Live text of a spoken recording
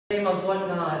In the name of one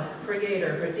God,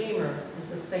 Creator, Redeemer,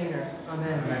 and Sustainer.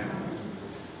 Amen. Amen.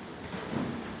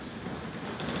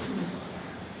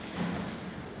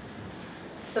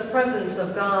 The presence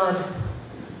of God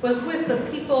was with the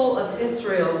people of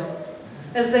Israel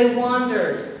as they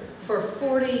wandered for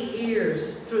 40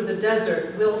 years through the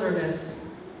desert wilderness.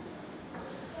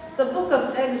 The book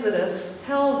of Exodus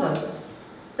tells us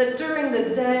that during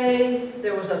the day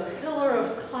there was a pillar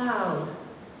of cloud,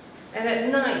 and at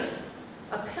night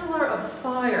a pillar of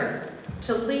fire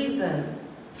to lead them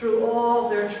through all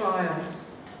their trials.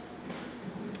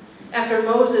 After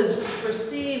Moses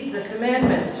received the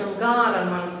commandments from God on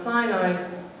Mount Sinai,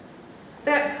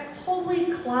 that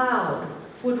holy cloud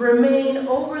would remain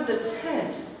over the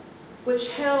tent which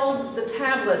held the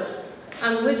tablets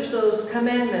on which those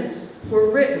commandments were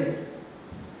written,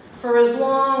 for as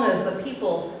long as the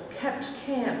people kept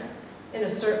camp in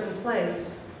a certain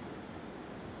place.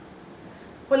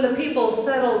 When the people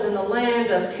settled in the land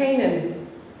of Canaan,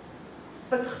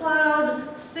 the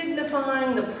cloud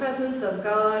signifying the presence of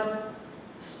God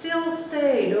still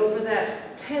stayed over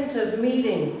that tent of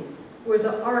meeting where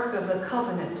the Ark of the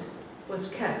Covenant was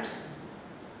kept.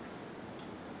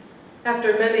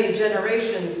 After many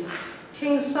generations,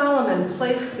 King Solomon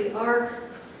placed the Ark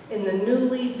in the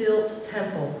newly built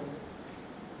temple,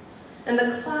 and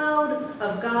the cloud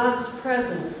of God's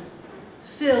presence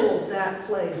filled that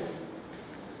place.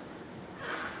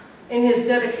 In his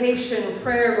dedication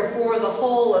prayer before the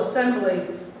whole assembly,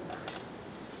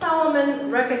 Solomon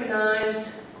recognized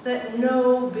that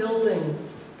no building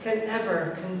can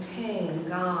ever contain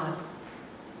God.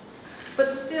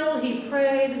 But still he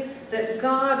prayed that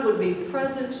God would be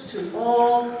present to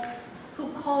all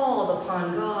who called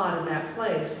upon God in that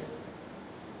place.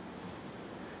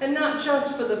 And not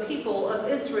just for the people of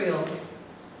Israel,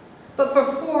 but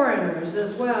for foreigners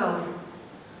as well.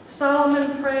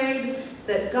 Solomon prayed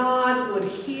that God would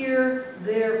hear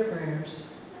their prayers.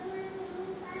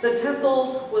 The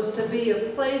temple was to be a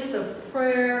place of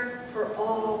prayer for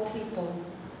all people,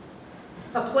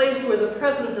 a place where the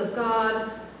presence of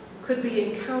God could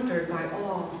be encountered by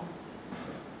all.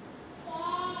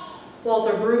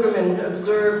 Walter Brueggemann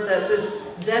observed that this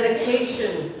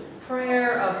dedication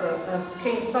prayer of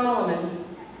King Solomon,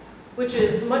 which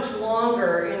is much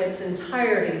longer in its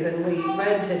entirety than we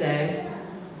read today,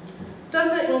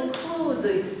 doesn't include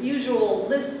the usual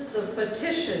lists of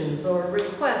petitions or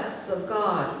requests of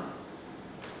God.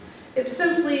 It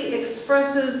simply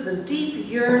expresses the deep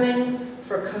yearning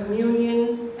for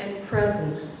communion and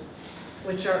presence,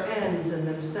 which are ends in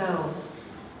themselves.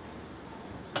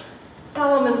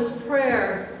 Solomon's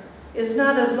prayer is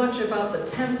not as much about the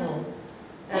temple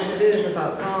as it is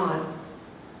about God.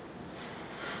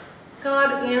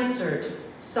 God answered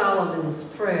Solomon's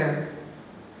prayer.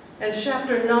 And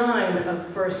chapter 9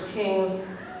 of 1 Kings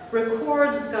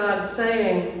records God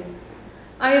saying,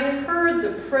 "I have heard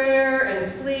the prayer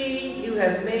and plea you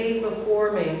have made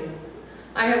before me.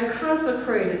 I have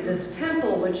consecrated this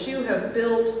temple which you have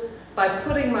built by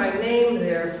putting my name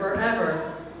there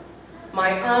forever.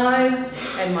 My eyes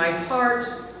and my heart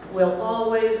will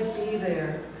always be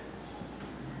there."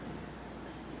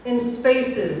 In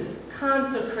spaces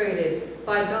consecrated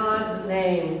by God's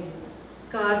name,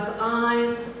 God's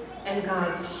eyes and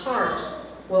God's heart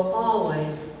will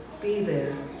always be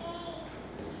there.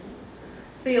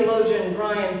 Theologian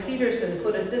Brian Peterson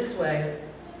put it this way: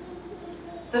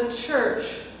 the church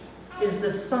is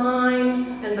the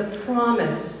sign and the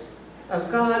promise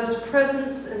of God's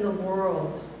presence in the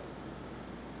world.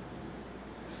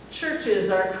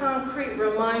 Churches are concrete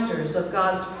reminders of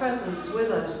God's presence with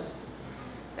us,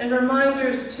 and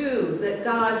reminders, too, that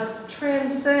God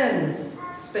transcends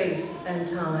space and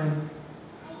time.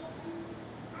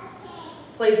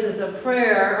 Places of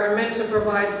prayer are meant to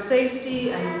provide safety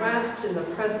and rest in the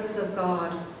presence of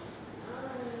God,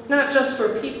 not just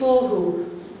for people who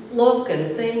look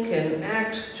and think and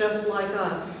act just like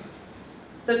us.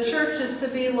 The church is to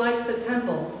be like the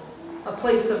temple, a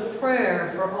place of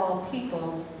prayer for all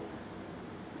people.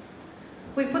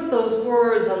 We put those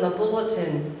words on the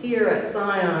bulletin here at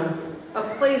Zion,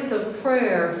 a place of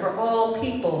prayer for all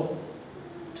people,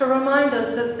 to remind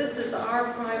us that this is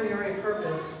our primary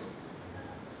purpose,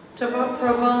 to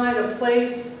provide a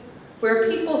place where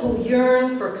people who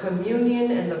yearn for communion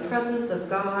and the presence of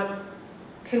God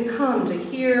can come to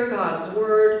hear God's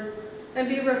word and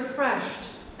be refreshed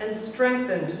and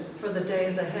strengthened for the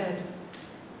days ahead.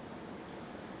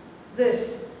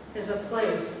 This is a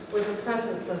place where the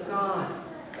presence of God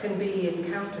can be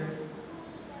encountered.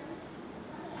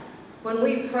 When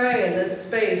we pray in this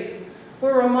space,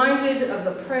 we're reminded of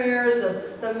the prayers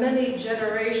of the many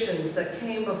generations that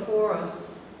came before us.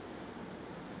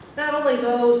 Not only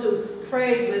those who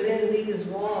prayed within these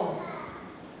walls,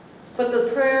 but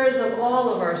the prayers of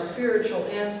all of our spiritual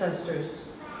ancestors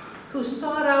who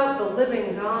sought out the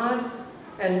living God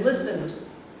and listened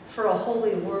for a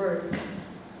holy word.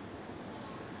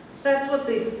 That's what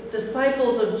the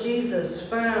disciples of Jesus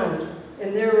found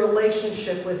in their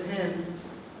relationship with him.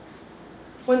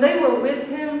 When they were with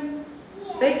him,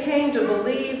 they came to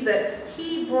believe that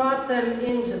he brought them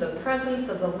into the presence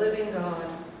of the living God.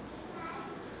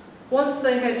 Once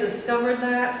they had discovered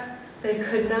that, they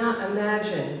could not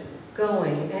imagine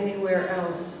going anywhere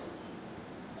else.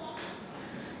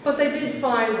 But they did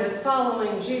find that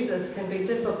following Jesus can be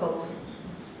difficult.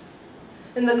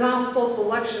 In the gospel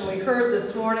selection we heard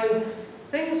this morning,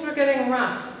 things were getting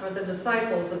rough for the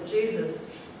disciples of Jesus.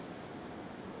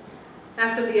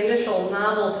 After the initial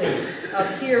novelty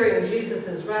of hearing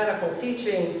Jesus' radical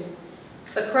teachings,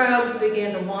 the crowds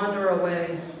began to wander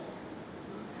away.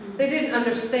 They didn't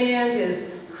understand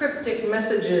his cryptic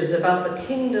messages about the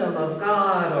kingdom of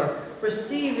God or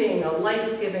receiving a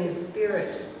life-giving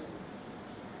spirit.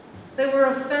 They were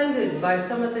offended by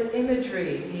some of the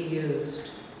imagery he used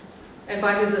and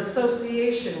by his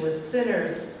association with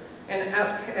sinners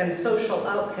and social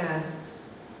outcasts.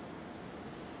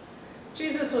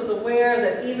 Jesus was aware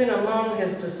that even among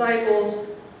his disciples,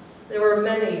 there were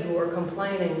many who were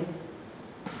complaining.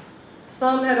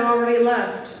 Some had already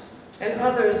left, and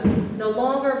others no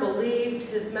longer believed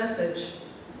his message.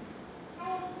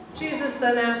 Jesus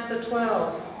then asked the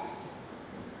 12,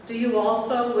 "Do you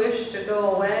also wish to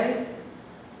go away?"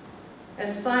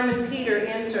 And Simon Peter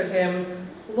answered him,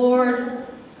 "Lord,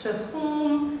 to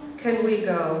whom can we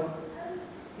go?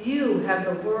 You have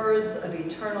the words of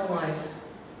eternal life."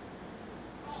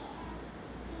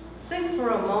 Think for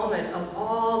a moment of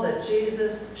all that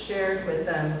Jesus shared with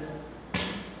them.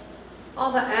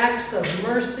 All the acts of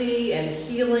mercy and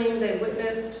healing they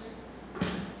witnessed,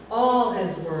 all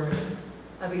his words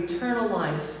of eternal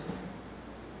life.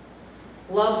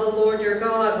 Love the Lord your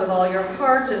God with all your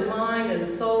heart and mind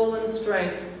and soul and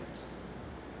strength.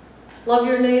 Love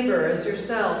your neighbor as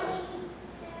yourself.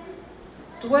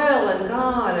 Dwell in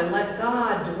God and let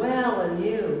God dwell in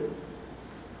you.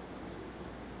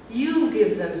 You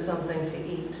give them something to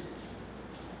eat.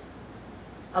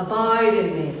 Abide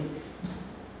in me.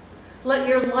 Let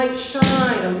your light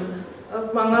shine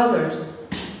among others.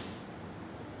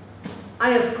 I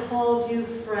have called you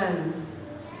friends.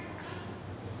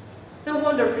 No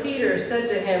wonder Peter said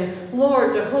to him,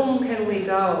 "Lord, to whom can we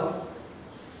go?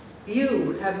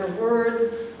 You have the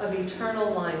words of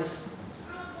eternal life."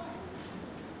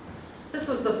 This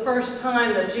was the first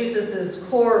time that Jesus'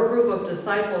 core group of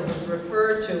disciples is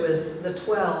referred to as the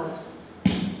 12.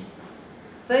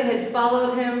 They had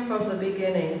followed him from the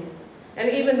beginning, and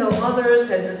even though others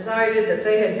had decided that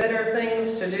they had better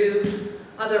things to do,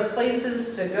 other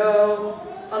places to go,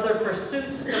 other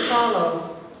pursuits to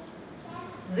follow,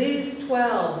 these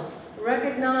 12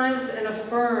 recognized and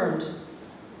affirmed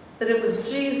that it was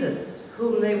Jesus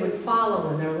whom they would follow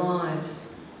in their lives.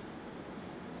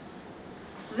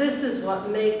 This is what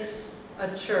makes a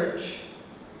church.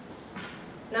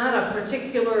 Not a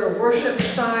particular worship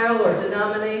style or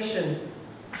denomination,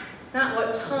 not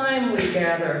what time we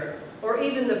gather, or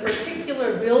even the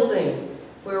particular building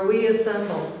where we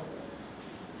assemble,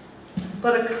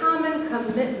 but a common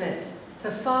commitment to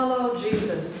follow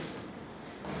Jesus,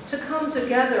 to come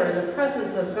together in the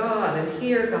presence of God and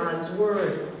hear God's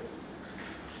word.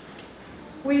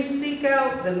 We seek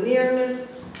out the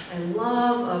nearness and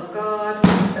love of God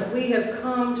that we have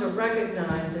come to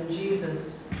recognize in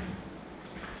Jesus.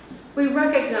 We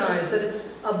recognize that it's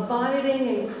abiding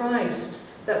in Christ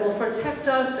that will protect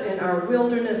us in our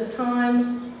wilderness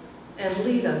times and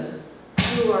lead us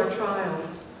through our trials.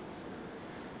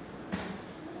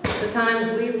 The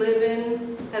times we live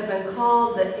in have been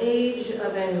called the age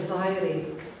of anxiety.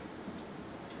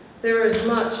 There is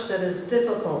much that is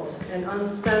difficult and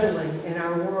unsettling in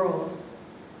our world.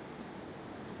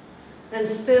 And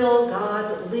still,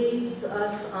 God leads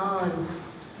us on,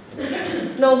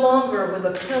 no longer with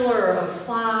a pillar of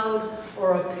cloud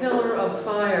or a pillar of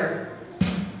fire,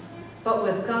 but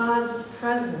with God's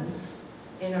presence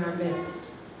in our midst.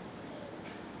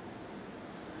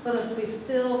 Let us be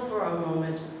still for a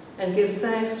moment and give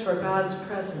thanks for God's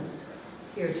presence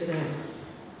here today.